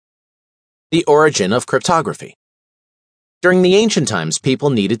The origin of cryptography. During the ancient times, people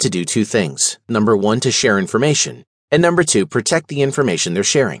needed to do two things. Number one, to share information, and number two, protect the information they're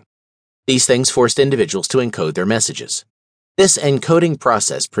sharing. These things forced individuals to encode their messages. This encoding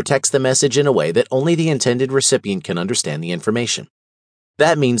process protects the message in a way that only the intended recipient can understand the information.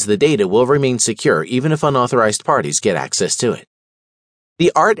 That means the data will remain secure even if unauthorized parties get access to it.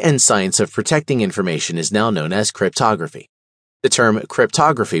 The art and science of protecting information is now known as cryptography. The term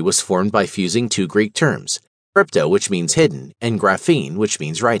cryptography was formed by fusing two Greek terms, crypto, which means hidden, and graphene, which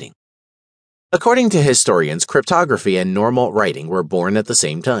means writing. According to historians, cryptography and normal writing were born at the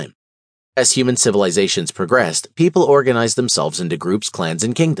same time. As human civilizations progressed, people organized themselves into groups, clans,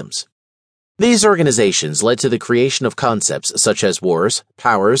 and kingdoms. These organizations led to the creation of concepts such as wars,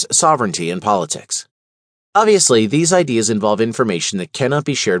 powers, sovereignty, and politics. Obviously, these ideas involve information that cannot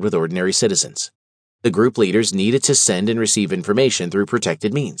be shared with ordinary citizens. The group leaders needed to send and receive information through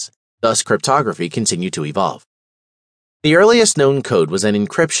protected means. Thus, cryptography continued to evolve. The earliest known code was an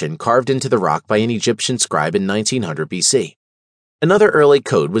encryption carved into the rock by an Egyptian scribe in 1900 BC. Another early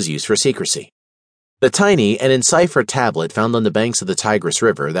code was used for secrecy. The tiny and enciphered tablet found on the banks of the Tigris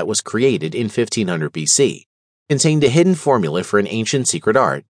River that was created in 1500 BC contained a hidden formula for an ancient secret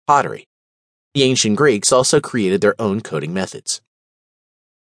art, pottery. The ancient Greeks also created their own coding methods.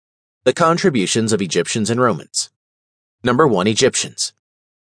 The contributions of Egyptians and Romans. Number 1. Egyptians.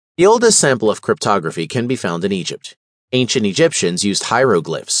 The oldest sample of cryptography can be found in Egypt. Ancient Egyptians used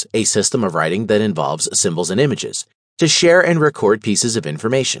hieroglyphs, a system of writing that involves symbols and images, to share and record pieces of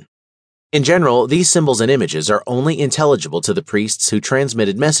information. In general, these symbols and images are only intelligible to the priests who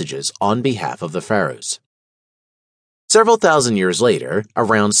transmitted messages on behalf of the pharaohs. Several thousand years later,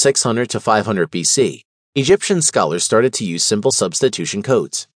 around 600 to 500 BC, Egyptian scholars started to use simple substitution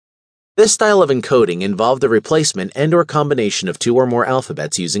codes. This style of encoding involved the replacement and/or combination of two or more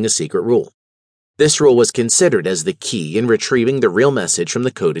alphabets using a secret rule. This rule was considered as the key in retrieving the real message from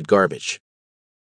the coded garbage.